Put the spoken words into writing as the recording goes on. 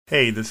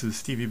Hey, this is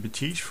Stevie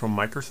Batish from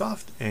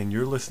Microsoft, and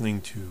you're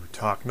listening to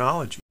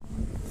Talknology.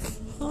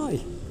 Hi,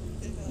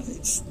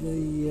 it's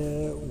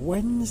the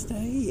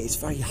Wednesday. It's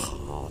very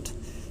hard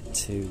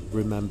to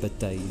remember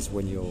days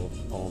when you're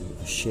on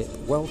a ship.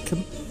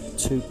 Welcome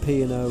to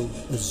P&O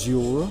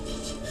Azura.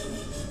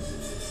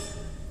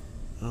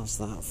 How's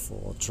that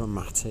for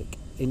dramatic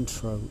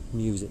intro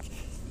music?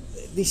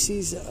 This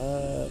is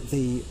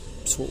the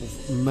sort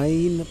of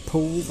main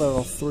pool. There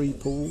are 3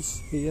 pools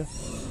here,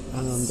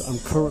 and I'm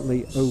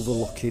currently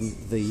overlooking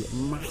the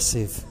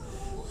massive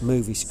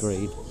movie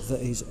screen that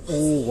is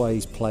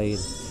always playing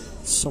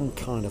some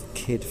kind of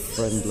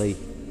kid-friendly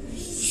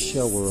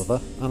show or other,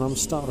 and I'm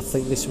starting to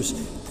think this was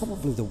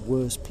probably the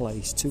worst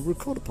place to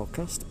record a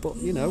podcast, but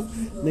you know,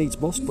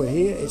 needs must. We're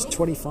here. It's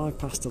 25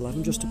 past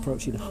 11, just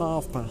approaching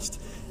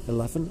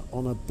 11:30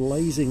 on a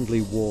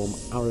blazingly warm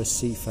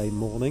Arrecife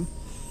morning.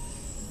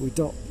 We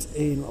docked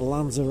in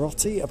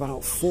Lanzarote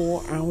about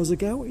 4 hours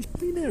ago. It's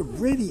been a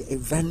really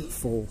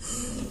eventful,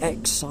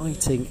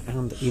 exciting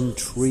and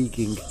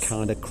intriguing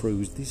kind of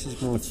cruise. This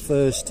is my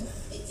first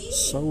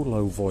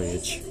solo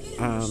voyage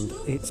and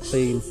it's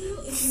been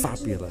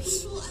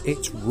fabulous.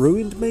 It's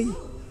ruined me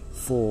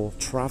for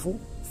travel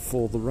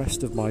for the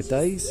rest of my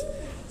days.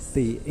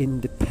 The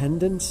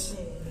independence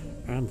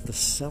and the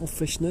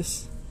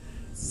selfishness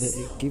that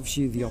it gives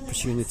you the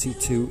opportunity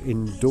to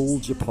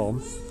indulge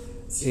upon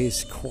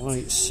is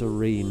quite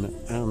serene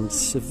and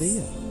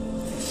severe.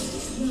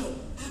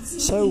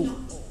 So,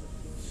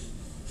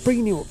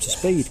 bringing you up to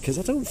speed, because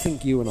I don't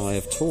think you and I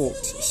have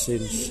talked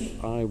since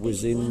I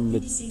was in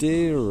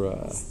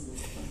Madeira,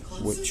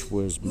 which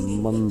was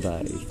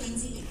Monday.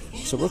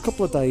 So we're a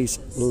couple of days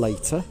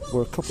later,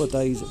 we're a couple of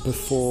days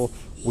before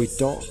we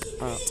dock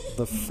at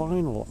the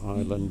final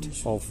island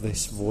of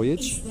this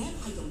voyage,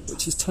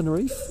 which is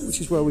Tenerife, which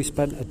is where we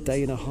spent a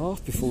day and a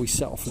half before we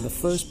set off in the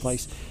first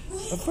place.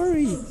 A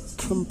very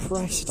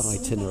compressed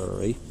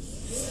itinerary.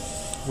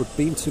 We've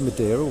been to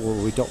Madeira,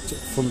 where we docked at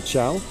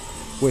Funchal.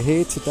 We're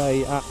here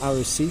today at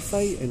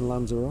Arrecife in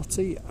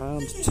Lanzarote,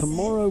 and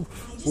tomorrow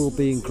we'll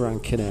be in Gran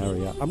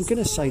Canaria. I'm going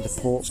to say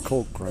the port's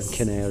called Gran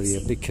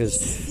Canaria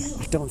because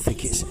I don't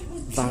think it's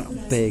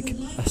that big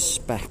a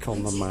speck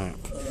on the map,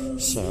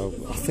 so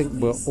I think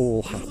we're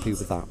all happy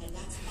with that.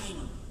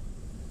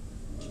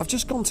 I've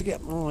just gone to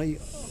get my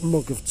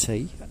mug of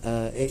tea.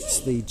 It's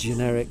the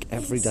generic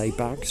everyday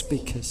bags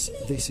because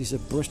this is a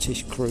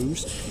British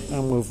cruise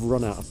and we've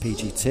run out of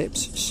PG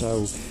tips,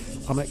 so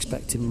I'm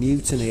expecting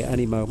mutiny at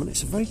any moment.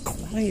 It's a very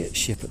quiet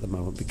ship at the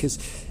moment because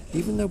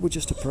even though we're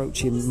just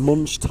approaching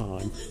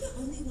lunchtime,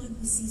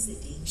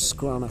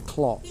 scran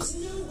o'clock,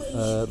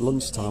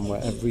 lunchtime,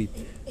 where every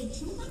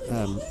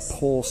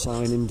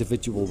porcine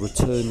individual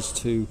returns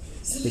to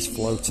this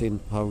floating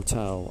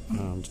hotel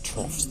and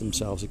troughs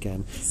themselves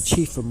again.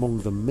 Chief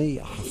among them me,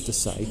 I have to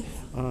say.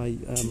 I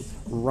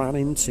ran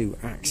into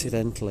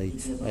accidentally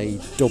a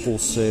double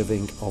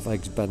serving of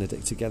eggs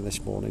Benedict again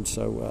this morning,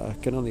 so I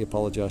can only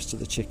apologise to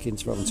the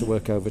chickens for having to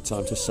work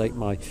overtime to sate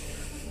my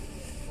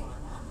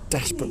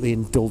desperately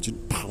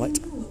indulgent palate.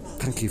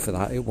 Thank you for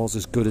that. It was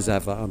as good as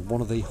ever, and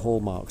one of the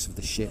hallmarks of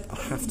the ship, I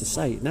have to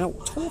say. Now,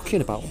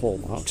 talking about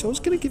hallmarks, I was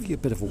going to give you a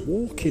bit of a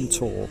walking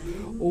tour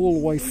all the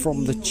way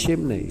from the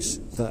chimneys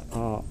that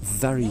are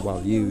very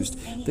well used.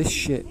 This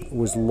ship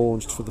was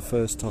launched for the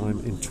first time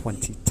in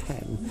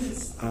 2010,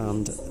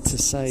 and to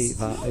say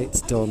that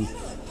it's done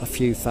a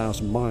few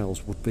thousand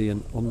miles would be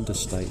an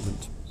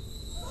understatement.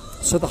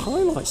 So the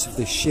highlights of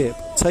this ship,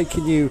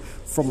 taking you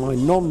from my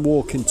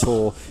non-walking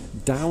tour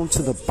down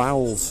to the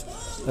bowels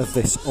of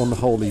this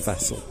unholy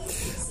vessel.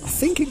 I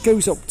think it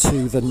goes up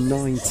to the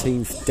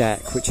 19th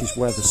deck, which is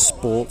where the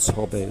sports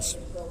hub is.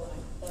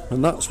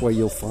 And that's where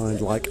you'll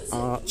find like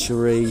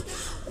archery,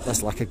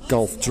 there's like a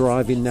golf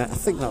driving net. I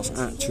think that's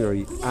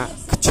actually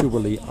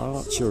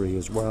archery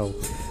as well.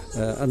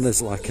 And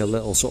there's like a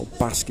little sort of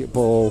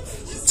basketball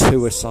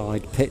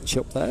two-a-side pitch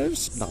up there.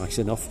 It's nice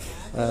enough.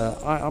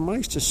 I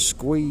managed to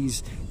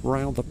squeeze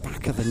round the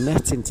back of the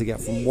netting to get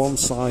from one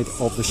side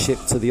of the ship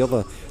to the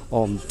other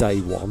on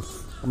day 1.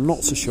 I'm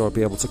not so sure I'll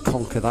be able to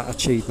conquer that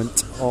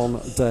achievement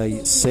on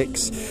day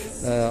 6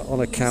 on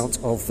account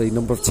of the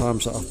number of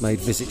times that I've made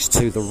visits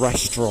to the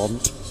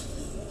restaurant.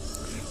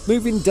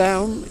 Moving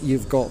down,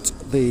 you've got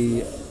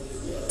the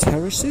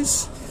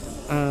terraces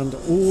and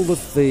all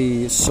of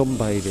the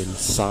sunbathing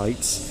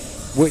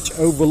sites which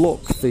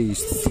overlook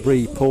these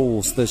 3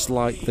 pools. There's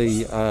like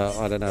the,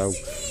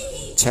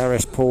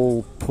 terrace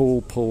pool,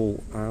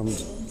 pool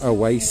and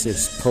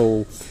oasis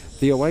pool.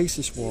 The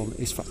Oasis one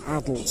is for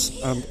adults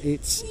and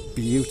it's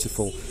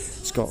beautiful.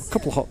 It's got a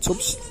couple of hot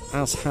tubs,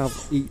 as have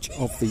each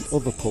of the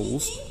other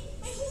pools,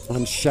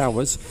 and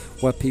showers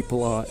where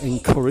people are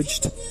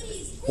encouraged,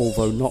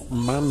 although not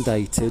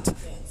mandated,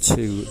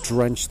 to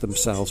drench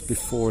themselves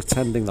before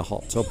attending the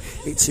hot tub.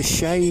 It's a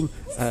shame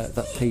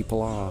that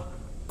people are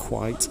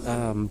quite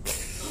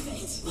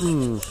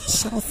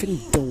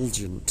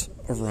self-indulgent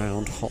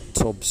around hot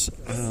tubs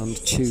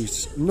and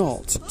choose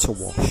not to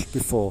wash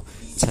before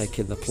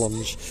taking the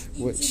plunge,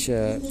 which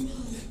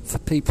for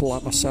people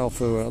like myself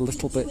who are a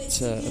little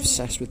bit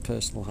obsessed with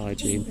personal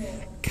hygiene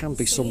can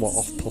be somewhat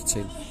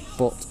off-putting.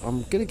 But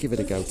I'm going to give it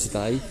a go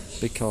today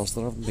because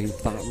there haven't been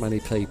that many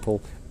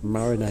people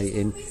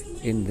marinating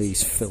in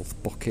these filth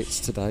buckets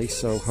today,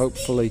 so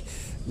hopefully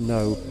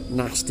no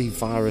nasty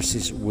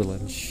viruses will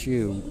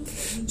ensue.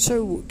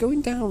 So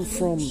going down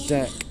from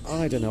deck,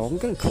 I don't know, I'm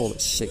going to call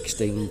it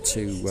 16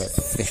 to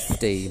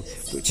 15,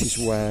 which is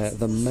where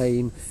the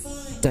main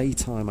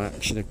daytime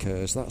action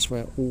occurs. That's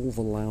where all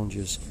the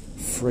loungers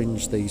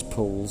fringe these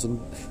pools,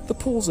 and the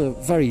pools are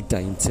very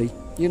dainty.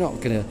 You're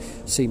not going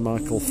to see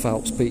Michael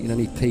Phelps beating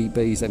any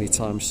PBs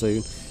anytime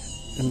soon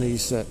in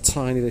these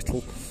tiny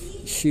little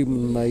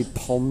human-made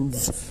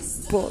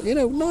ponds, but you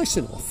know, nice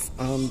enough.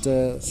 And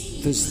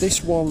there's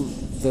this one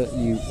that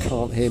you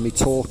can't hear me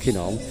talking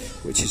on,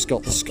 which has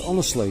got the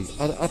honestly,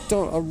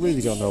 I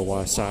really don't know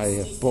why I say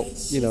here, but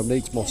you know,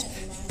 needs must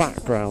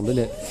background in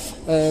it.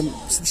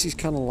 So this is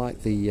kind of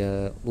like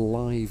the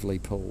lively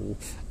pool.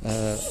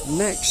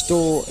 Next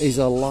door is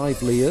a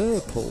livelier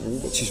pool,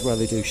 which is where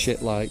they do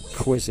shit like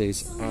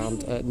quizzes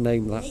and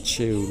name that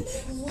tune,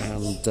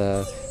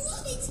 and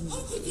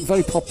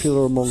very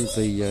popular among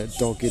the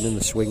dogging and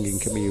the swinging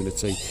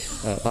community.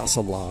 That's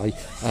a lie.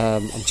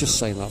 I'm just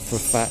saying that for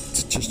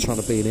effect, just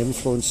trying to be an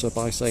influencer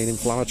by saying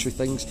inflammatory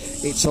things.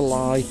 It's a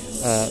lie.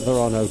 There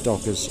are no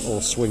doggers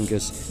or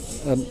swingers,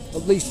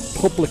 at least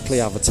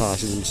publicly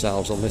advertising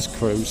themselves on this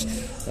cruise.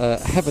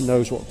 Heaven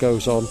knows what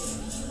goes on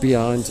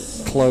behind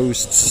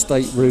closed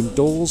stateroom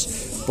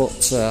doors,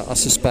 but I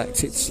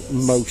suspect it's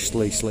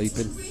mostly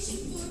sleeping.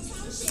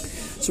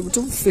 So we've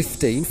done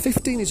 15.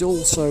 15 is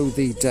also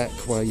the deck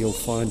where you'll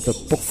find the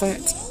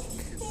buffet,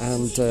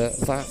 and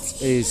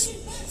that is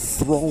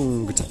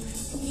thronged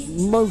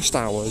most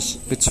hours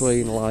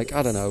between, like,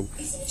 I don't know,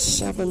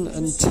 7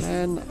 and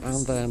 10,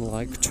 and then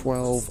like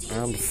 12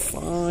 and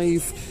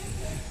 5.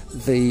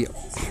 The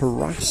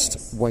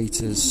harassed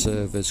waiters,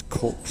 servers,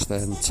 cooks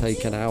then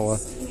take an hour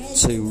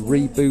to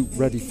reboot,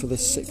 ready for the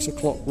 6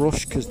 o'clock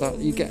rush, because that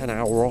you get an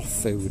hour off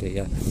food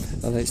here,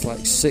 and it's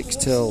like 6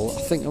 till,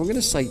 I think I'm going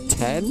to say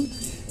 10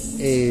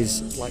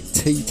 is like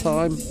tea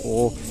time,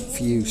 or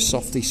for you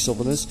softy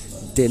southerners,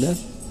 dinner.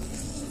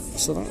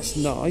 So that's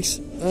nice.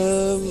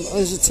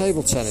 There's a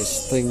table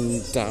tennis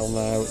thing down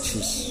there, which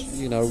is,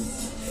 you know,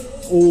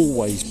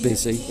 always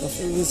busy. I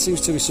think there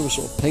seems to be some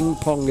sort of ping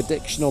pong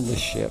addiction on this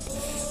ship.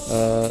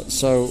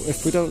 So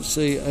if we don't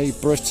see a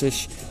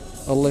British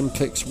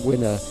Olympics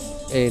winner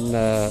in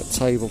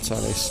table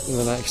tennis in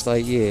the next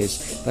 8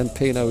 years, then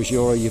Pinot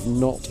Jura, you've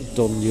not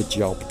done your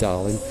job,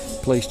 darling.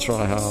 Please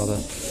try harder.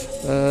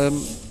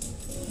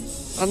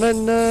 And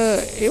then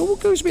it all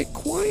goes a bit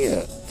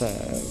quiet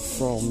there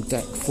from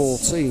deck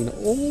 14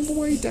 all the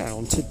way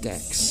down to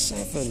deck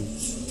 7.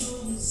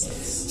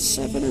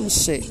 7 and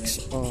 6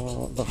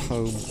 are the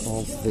home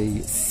of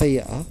the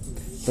theatre,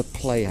 the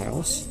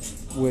Playhouse,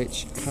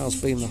 which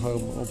has been the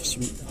home of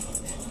some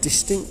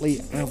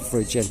distinctly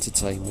average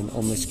entertainment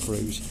on this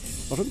cruise.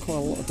 I've done quite a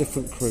lot of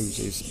different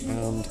cruises,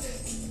 and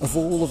of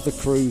all of the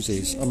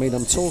cruises, I mean,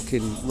 I'm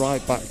talking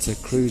right back to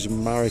Cruise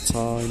and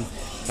Maritime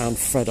and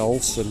Fred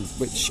Olsen,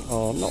 which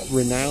are not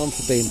renowned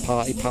for being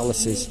party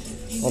palaces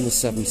on the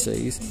Seven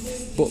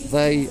Seas, but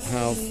they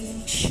have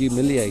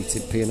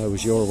humiliated Pinot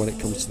Jura when it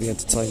comes to the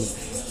entertainment.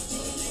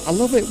 I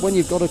love it when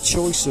you've got a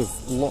choice of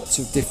lots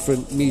of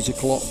different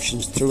musical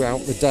options throughout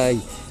the day,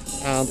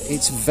 and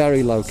it's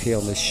very low-key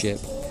on this ship.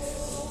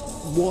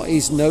 What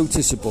is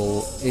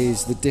noticeable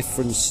is the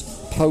difference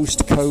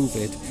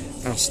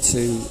post-COVID as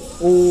to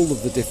all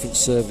of the different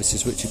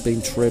services which have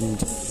been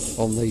trimmed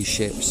on these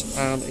ships,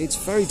 and it's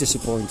very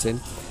disappointing,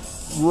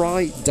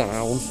 right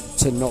down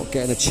to not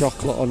getting a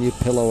chocolate on your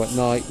pillow at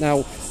night.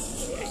 Now,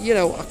 you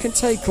know, I can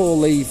take or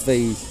leave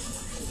the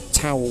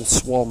towel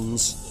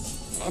swans.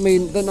 I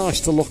mean, they're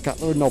nice to look at,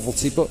 they're a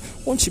novelty, but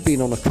once you've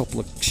been on a couple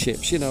of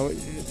ships, you know,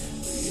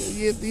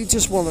 you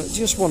just want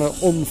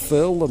to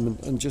unfurl them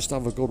and just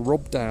have a good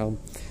rub down.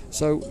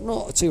 So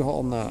not too hot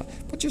on that,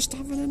 but just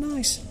having a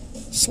nice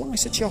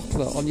slice of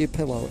chocolate on your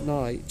pillow at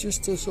night,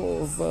 just to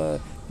sort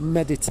of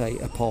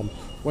meditate upon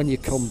when you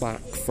come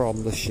back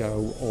from the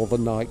show or the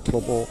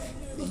nightclub, or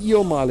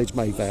your mileage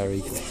may vary.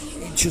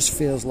 It just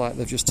feels like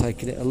they've just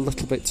taken it a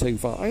little bit too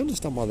far. I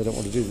understand why they don't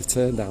want to do the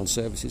turn down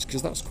services,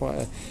 because that's quite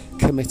a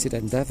committed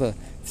endeavour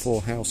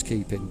for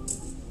housekeeping.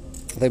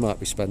 They might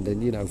be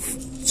spending, you know,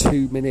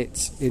 2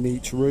 minutes in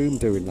each room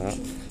doing that,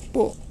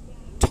 but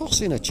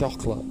tossing a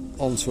chocolate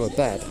onto a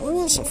bed,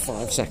 well, that's a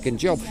 5-second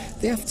job.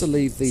 They have to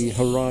leave the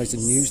Horizon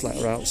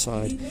newsletter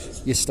outside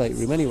your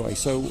stateroom anyway,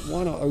 so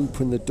why not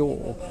open the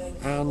door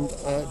and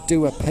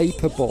do a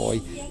paper boy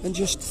and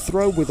just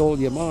throw with all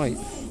your might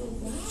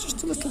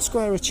just a little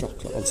square of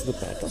chocolate onto the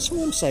bed. That's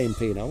all I'm saying,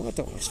 Pino. I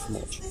don't ask for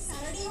much.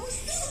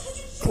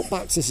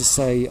 Cutbacks, as I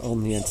say,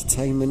 on the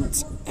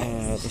entertainment.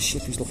 The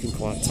ship is looking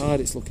quite tired.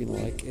 It's looking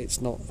like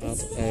it's not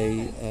had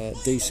a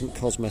decent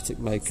cosmetic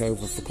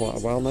makeover for quite a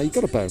while. Now, you've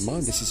got to bear in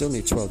mind, this is only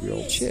a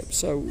 12-year-old ship,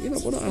 so,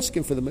 we're not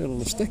asking for the moon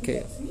on a stick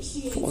here.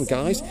 Come on,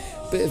 guys.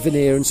 Bit of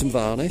veneer and some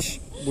varnish.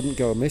 Wouldn't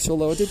go amiss,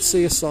 although I did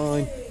see a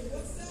sign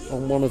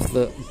on one of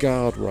the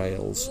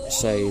guardrails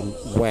saying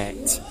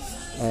wet.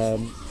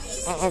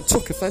 I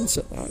took offence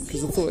at that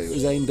because I thought it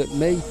was aimed at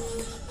me,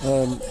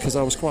 because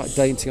I was quite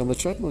dainty on the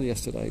treadmill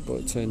yesterday, but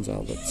it turns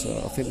out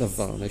that I think they've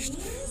varnished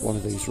one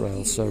of these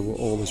rails, so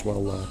all is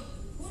well there.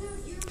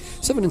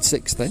 7 and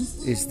 6 then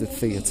is the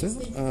theatre,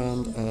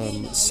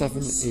 and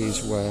 7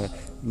 is where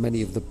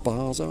many of the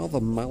bars are.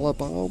 The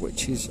Malabar,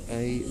 which is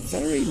a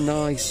very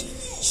nice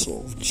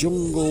sort of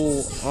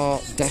jungle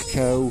art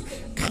deco,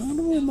 kind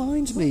of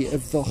reminds me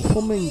of the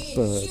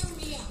Hummingbird,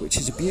 which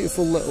is a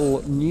beautiful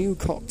little new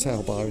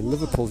cocktail bar in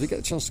Liverpool. If you get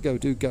a chance to go,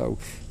 do go.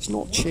 It's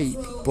not cheap,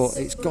 but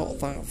it's got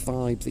that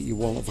vibe that you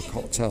want of a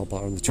cocktail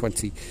bar in the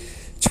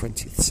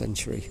 20th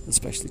century,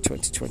 especially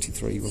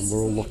 2023, when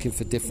we're all looking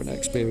for different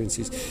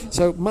experiences.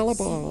 So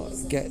Malabar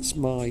gets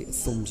my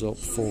thumbs up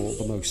for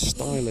the most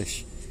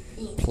stylish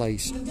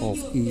place of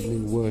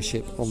evening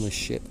worship on this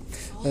ship.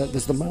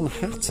 There's the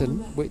Manhattan,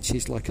 which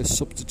is like a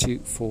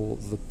substitute for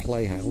the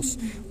Playhouse,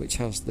 which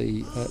has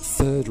the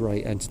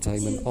third-rate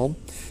entertainment on.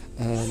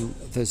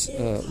 There's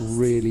a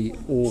really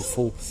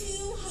awful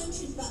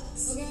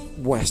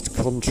West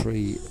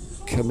Country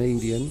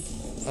comedian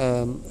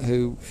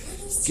who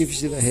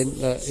gives you the hint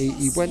that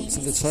he went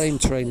to the same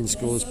training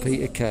school as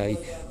Peter Kay,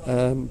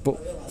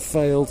 but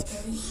failed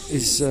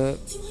his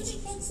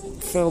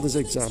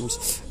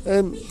exams.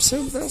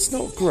 So that's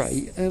not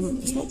great.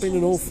 There's not been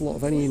an awful lot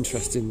of any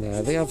interest in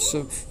there. They have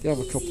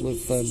a couple of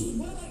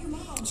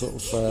sort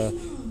of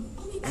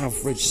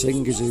average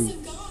singers who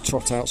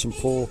trot out some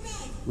poor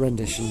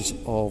renditions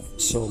of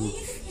some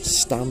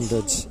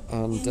standards,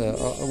 and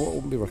I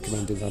wouldn't be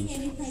recommending them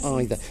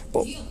either.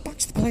 But back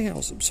to the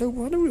Playhouse. So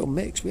we had a real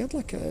mix. We had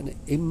like an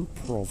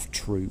improv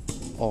troupe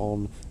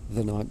on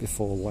the night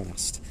before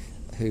last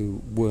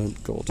who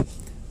weren't good.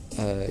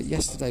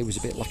 Yesterday was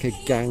a bit like a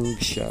gang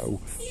show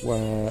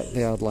where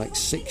they had like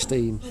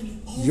 16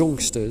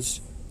 youngsters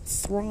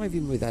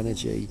thriving with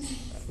energy,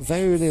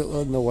 very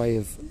little in the way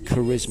of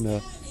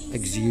charisma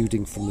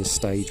exuding from the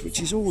stage, which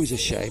is always a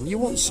shame. You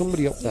want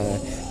somebody up there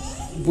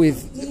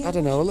with, I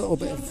don't know, a little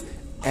bit of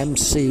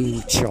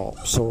MCing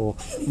chops or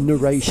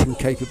narration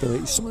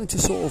capability, something to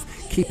sort of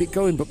keep it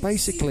going. But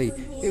basically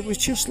it was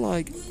just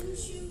like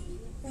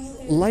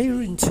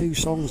layering two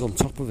songs on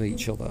top of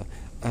each other.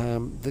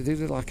 They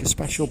did like a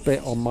special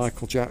bit on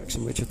Michael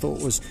Jackson, which I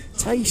thought was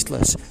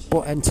tasteless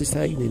but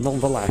entertaining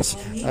nonetheless.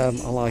 I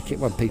like it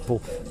when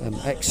people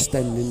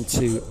extend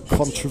into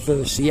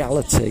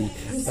controversiality,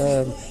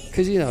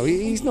 because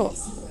he's not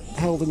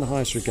held in the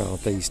highest regard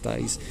these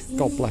days.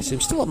 God bless him.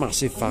 Still a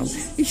massive fan.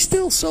 He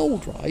still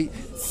sold, right,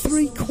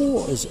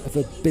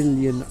 750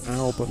 million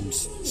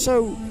albums.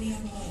 So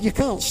you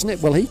can't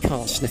sniff. Well, he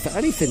can't sniff at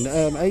anything.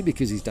 A,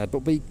 because he's dead,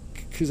 but B,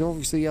 because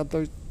obviously he had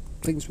those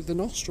things with the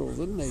nostrils,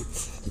 didn't he?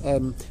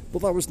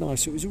 But that was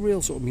nice. It was a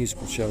real sort of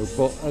musical show,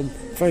 but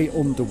very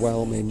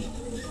underwhelming,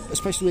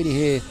 especially when you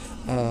hear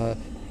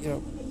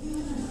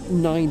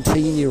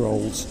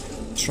 19-year-olds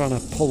trying to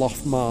pull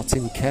off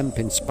Martin Kemp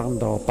in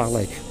Spandau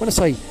Ballet. When I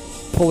say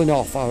pulling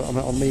off, I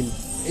mean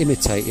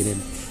imitating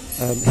him.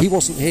 He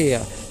wasn't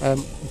here,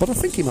 but I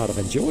think he might have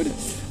enjoyed it.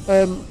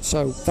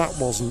 So that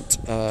wasn't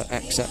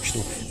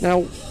exceptional.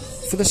 Now,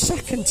 for the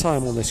second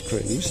time on this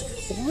cruise,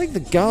 like the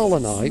gala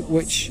night,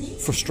 which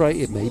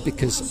frustrated me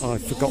because I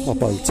forgot my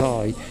bow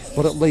tie,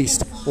 but at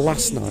least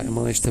last night I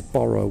managed to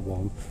borrow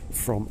one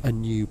from a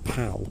new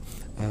pal,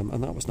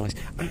 and that was nice.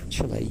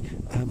 Actually,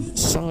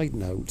 side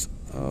note,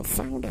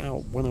 found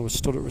out when I was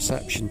stood at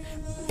reception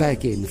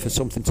begging for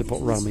something to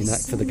put around my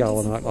neck for the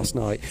gala night last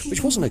night,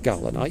 which wasn't a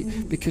gala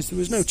night because there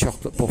was no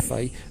chocolate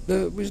buffet,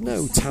 there was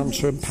no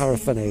tantrum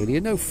paraphernalia,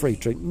 no free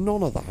drink,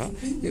 none of that.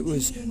 It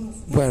was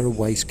wear a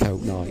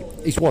waistcoat night,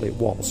 is what it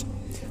was.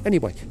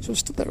 Anyway, so I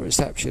stood there at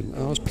reception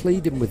and I was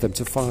pleading with them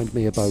to find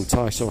me a bow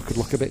tie so I could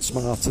look a bit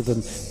smarter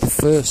than the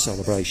first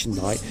celebration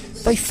night.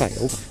 They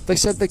failed. They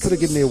said they could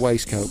have given me a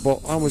waistcoat, but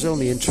I was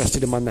only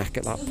interested in my neck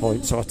at that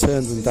point, so I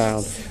turned them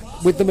down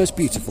with the most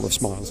beautiful of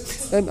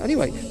smiles.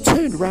 Anyway,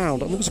 turned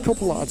round and there was a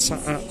couple that I'd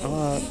sat at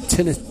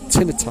dinner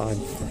time,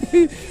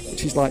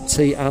 which is like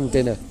tea and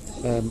dinner,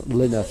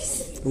 linner,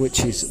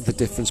 which is the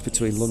difference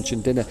between lunch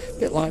and dinner. A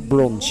bit like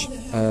brunch,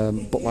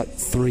 but like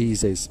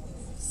threes is.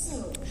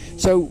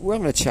 So we're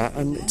having a chat,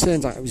 and it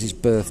turns out it was his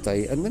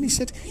birthday, and then he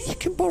said, you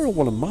can borrow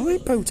one of my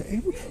boats.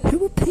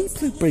 Who are people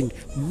who bring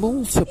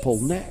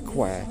multiple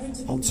neckwear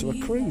onto a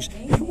cruise?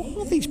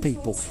 Who are these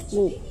people?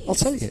 Well, I'll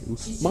tell you,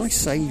 my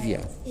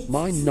saviour,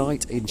 my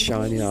knight in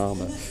shining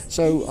armour.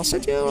 So I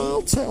said, yeah,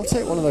 I'll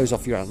take one of those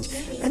off your hands.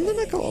 And then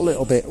I got a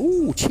little bit,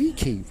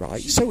 cheeky,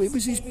 right? So it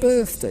was his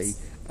birthday.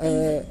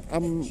 There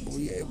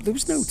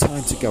was no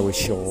time to go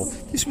ashore.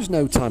 This was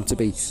no time to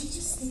be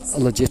a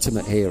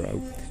legitimate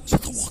hero. So I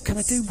thought, what can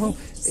I do? Well,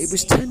 it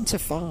was 10 to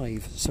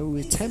 5, so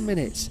we were 10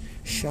 minutes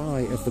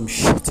shy of them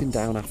shutting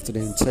down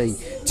afternoon tea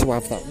to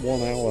have that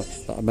 1 hour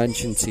that I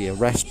mentioned to you,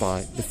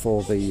 respite,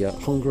 before the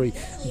hungry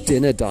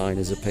dinner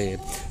diners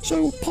appeared.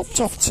 So popped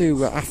off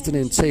to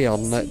afternoon tea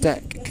on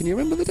deck. Can you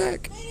remember the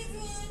deck?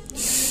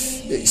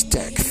 It's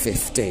deck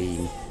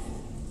 15.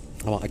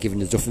 I might have given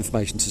you enough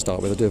information to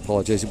start with. I do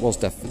apologise. It was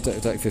deck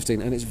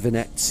 15, and it's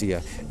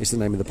Venezia. It's the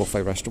name of the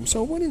buffet restaurant.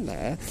 So I went in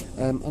there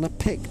and I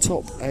picked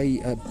up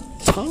a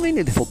tiny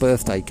little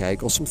birthday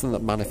cake, or something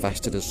that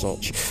manifested as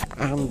such,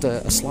 and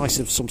a slice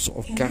of some sort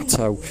of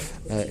gateau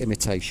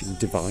imitation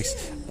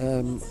device.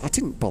 I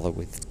didn't bother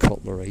with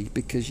cutlery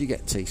because you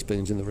get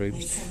teaspoons in the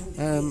rooms,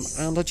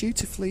 and I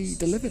dutifully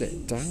delivered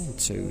it down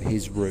to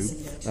his room.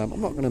 I'm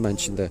not going to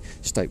mention the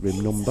stateroom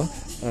number.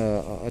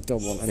 I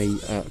don't want any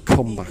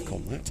comeback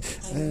on that.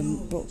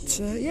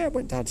 I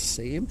went down to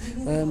see him,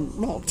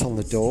 knocked on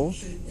the door.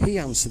 He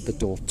answered the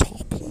door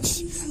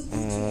topless,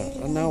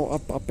 and now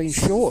I've been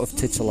short of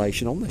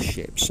titillation on the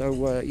ship,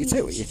 so you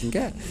take what you can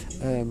get.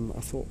 I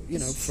thought,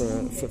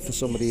 for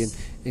somebody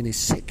in his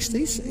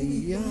 60s,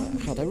 he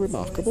had a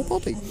remarkable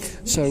body.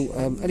 So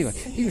anyway,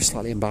 he was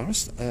slightly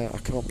embarrassed. I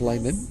can't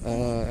blame him.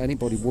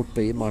 Anybody would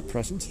be in my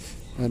presence.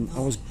 I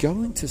was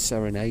going to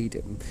serenade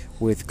him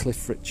with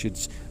Cliff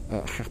Richard's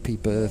Happy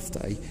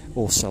Birthday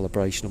or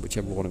Celebration, or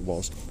whichever one it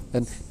was,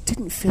 and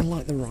didn't feel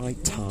like the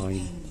right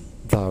time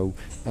though,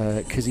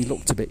 because he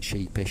looked a bit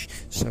sheepish.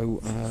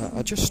 So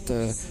I just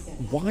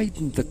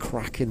widened the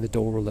crack in the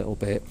door a little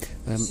bit,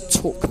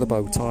 took the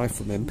bow tie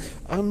from him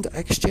and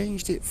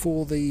exchanged it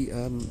for the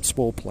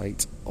small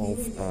plate of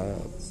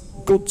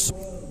goods,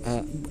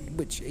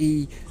 which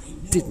he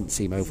didn't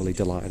seem overly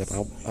delighted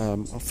about.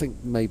 I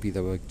think maybe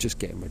they were just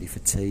getting ready for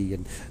tea,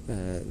 and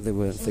they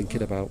weren't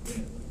thinking about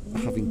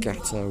having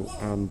gateau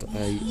and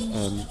a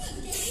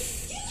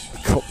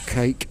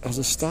cupcake as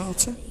a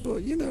starter. But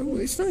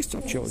it's nice to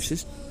have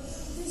choices.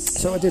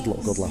 So I did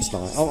look good last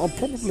night. I'll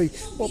probably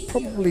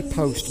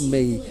post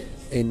me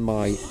in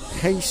my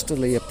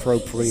hastily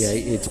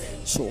appropriated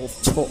sort of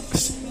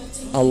tux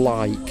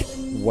alike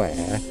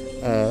wear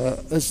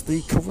as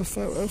the cover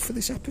photo for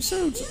this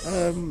episode.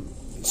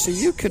 So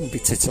you can be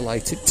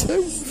titillated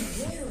too.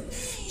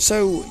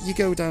 So you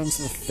go down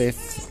to the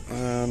 5th,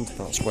 and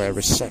that's where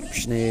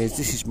reception is.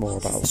 This is more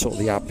about sort of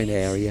the admin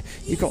area.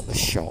 You've got the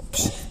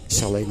shops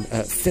selling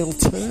Phil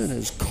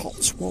Turner's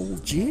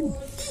Cotswold Gin.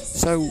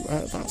 So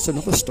that's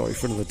another story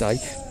for another day.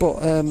 But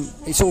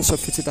it's also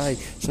for today.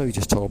 So he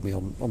just told me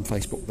on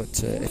Facebook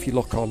that if you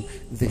look on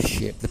this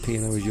ship, the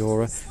Pinot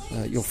Azura,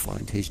 you'll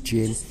find his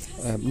gin.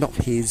 Not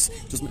his,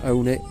 doesn't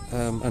own it.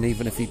 And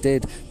even if he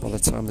did, by the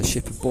time the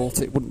ship had bought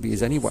it, it wouldn't be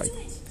his anyway.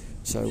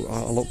 So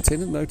I looked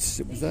in and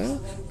noticed it was there.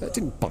 I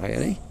didn't buy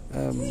any.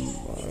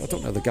 I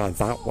don't know the guy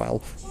that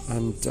well,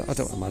 and I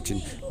don't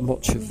imagine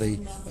much of the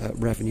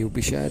revenue will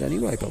be shared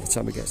anyway by the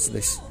time it gets to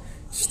this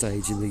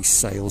stage in the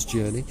sales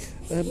journey.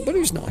 But it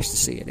was nice to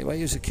see anyway.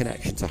 It was a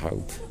connection to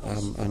home,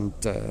 and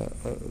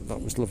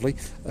that was lovely.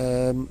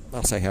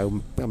 I say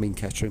home, I mean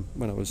Kettering.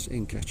 When I was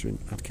in Kettering,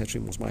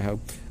 Kettering was my home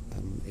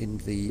in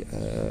the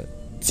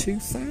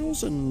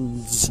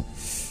 2000s.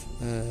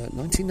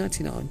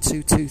 1999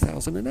 to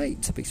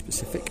 2008 to be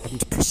specific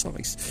and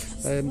precise.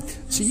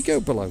 So you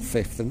go below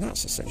 5th, and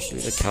that's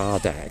essentially the car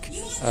deck.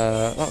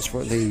 That's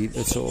where the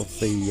sort of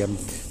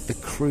the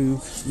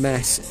crew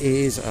mess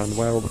is, and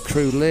where all the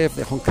crew live.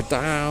 They hunker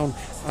down,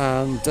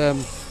 and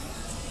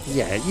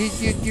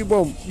you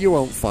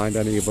won't find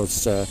any of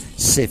us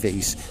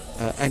civvies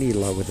any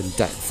lower than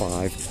deck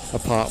 5,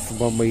 apart from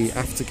when we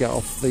have to get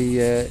off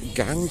the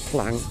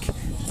gangplank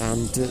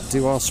and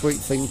do our sweet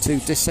thing to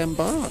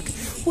disembark,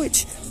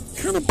 which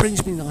kind of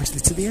brings me nicely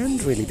to the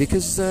end, really,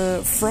 because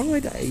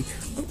Friday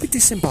I'll be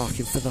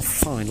disembarking for the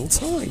final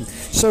time.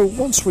 So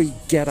once we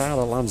get out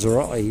of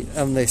Lanzarote,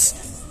 and this,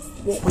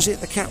 what was it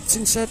the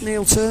captain said,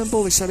 Neil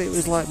Turnbull, he said it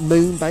was like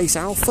Moonbase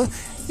Alpha.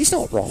 He's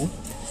not wrong.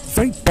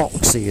 Very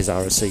boxy is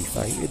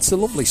Arrecife. It's a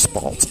lovely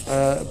spot,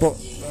 but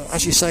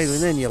as you're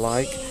sailing in, you're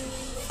like,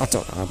 I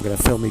don't know, I'm going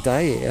to fill my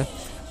day here.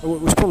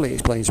 Which probably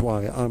explains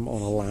why I'm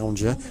on a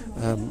lounger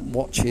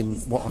watching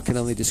what I can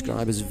only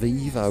describe as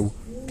Vivo,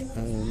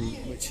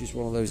 which is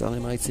one of those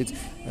animated,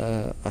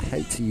 I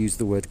hate to use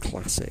the word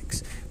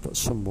classics, but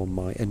someone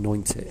might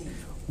anoint it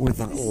with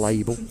that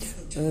label.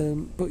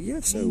 But yeah,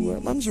 so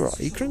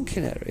Lanzarote, Gran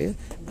Canaria,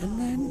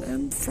 and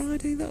then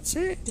Friday, that's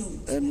it.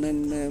 And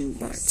then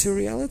back to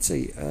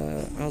reality,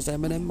 as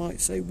Eminem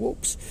might say,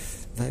 whoops.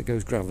 There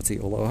goes gravity,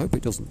 although I hope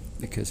it doesn't,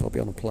 because I'll be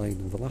on a plane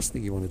and the last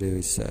thing you want to do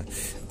is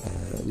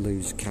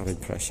lose cabin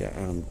pressure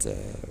and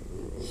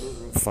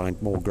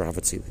find more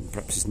gravity than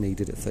perhaps is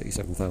needed at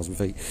 37,000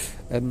 feet.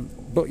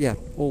 But yeah,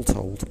 all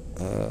told,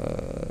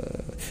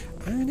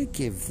 I'm going to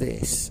give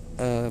this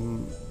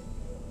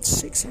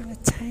 6 out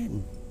of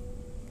 10,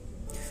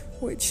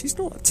 which is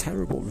not a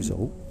terrible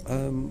result.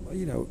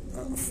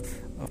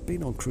 I've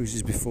been on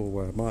cruises before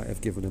where I might have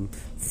given them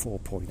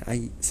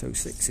 4.8, so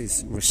 6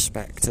 is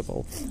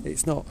respectable.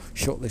 It's not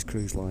shut this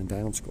cruise line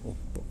down score,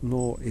 but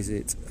nor is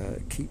it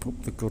keep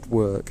up the good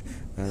work.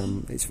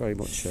 It's very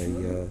much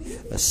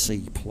a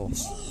C+.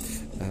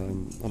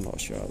 I'm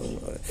not sure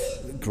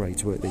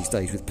grades work these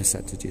days with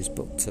percentages,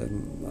 but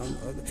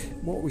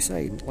what are we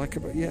saying? Like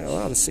about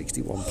a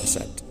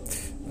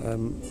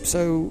 61%.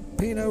 So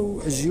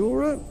Pinot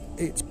Azzurra,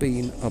 it's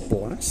been a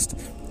blast.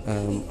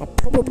 I'll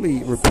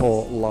probably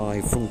report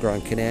live from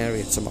Gran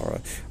Canaria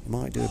tomorrow. I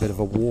might do a bit of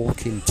a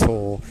walking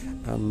tour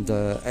and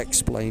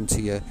explain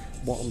to you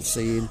what I'm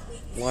seeing,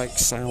 like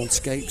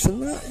soundscapes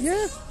and that.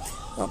 Yeah,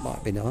 that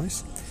might be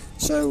nice.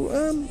 So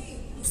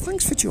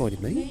thanks for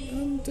joining me,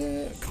 and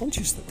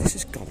conscious that this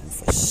has gone on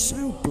for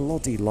so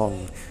bloody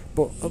long,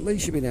 but at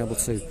least you've been able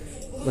to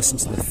listen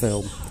to the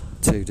film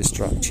to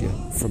distract you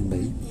from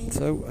me.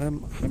 So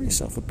have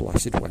yourself a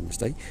blessed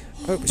Wednesday.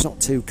 I hope it's not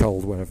too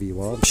cold wherever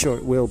you are. I'm sure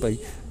it will be,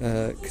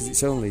 because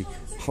it's only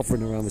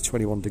hovering around the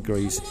 21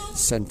 degrees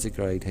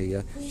centigrade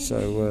here,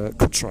 so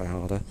could try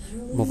harder.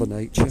 Mother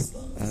Nature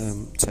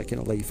taking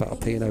a leaf out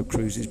of P&O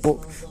Cruise's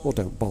book. Well,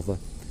 don't bother.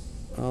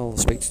 I'll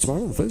speak to you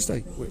tomorrow on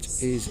Thursday, which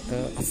is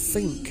I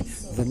think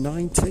the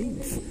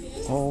 19th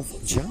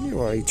of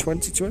January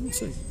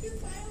 2020.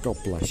 God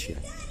bless you.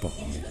 Bye.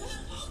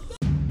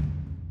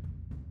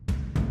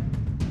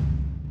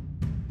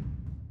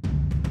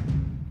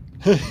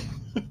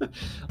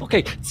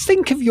 Okay,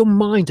 think of your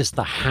mind as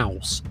the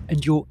house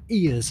and your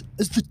ears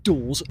as the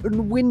doors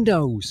and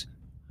windows.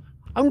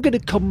 I'm going to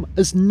come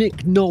as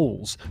Nick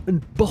Knowles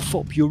and buff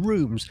up your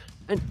rooms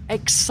and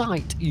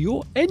excite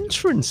your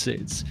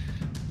entrances.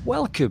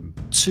 Welcome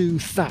to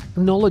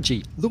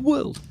Thacknology, the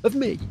world of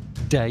me,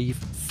 Dave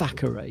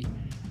Thackeray.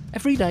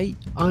 Every day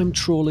I'm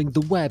trawling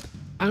the web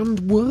and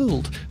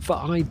world for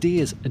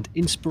ideas and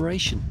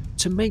inspiration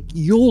to make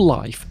your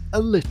life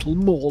a little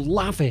more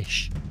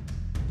lavish.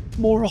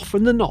 More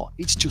often than not,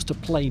 it's just a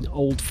plain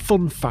old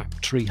fun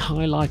factory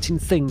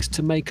highlighting things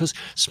to make us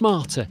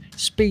smarter,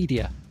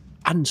 speedier,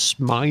 and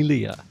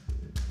smilier.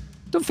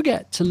 Don't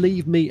forget to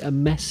leave me a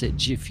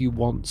message if you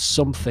want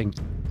something,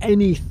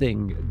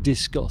 anything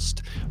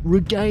discussed,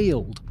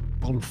 regaled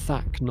on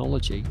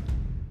Thacknology.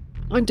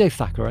 I'm Dave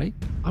Thackeray.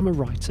 I'm a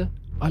writer.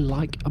 I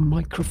like a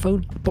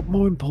microphone, but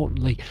more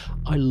importantly,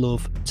 I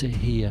love to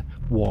hear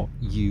what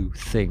you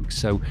think.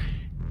 So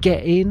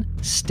get in,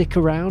 stick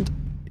around,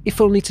 if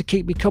only to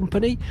keep me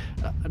company.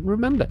 And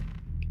remember,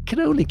 it can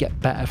only get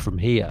better from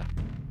here.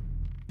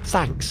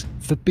 Thanks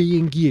for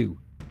being you.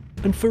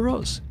 And for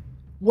us,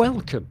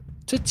 welcome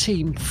to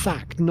Team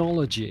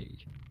Thacknology.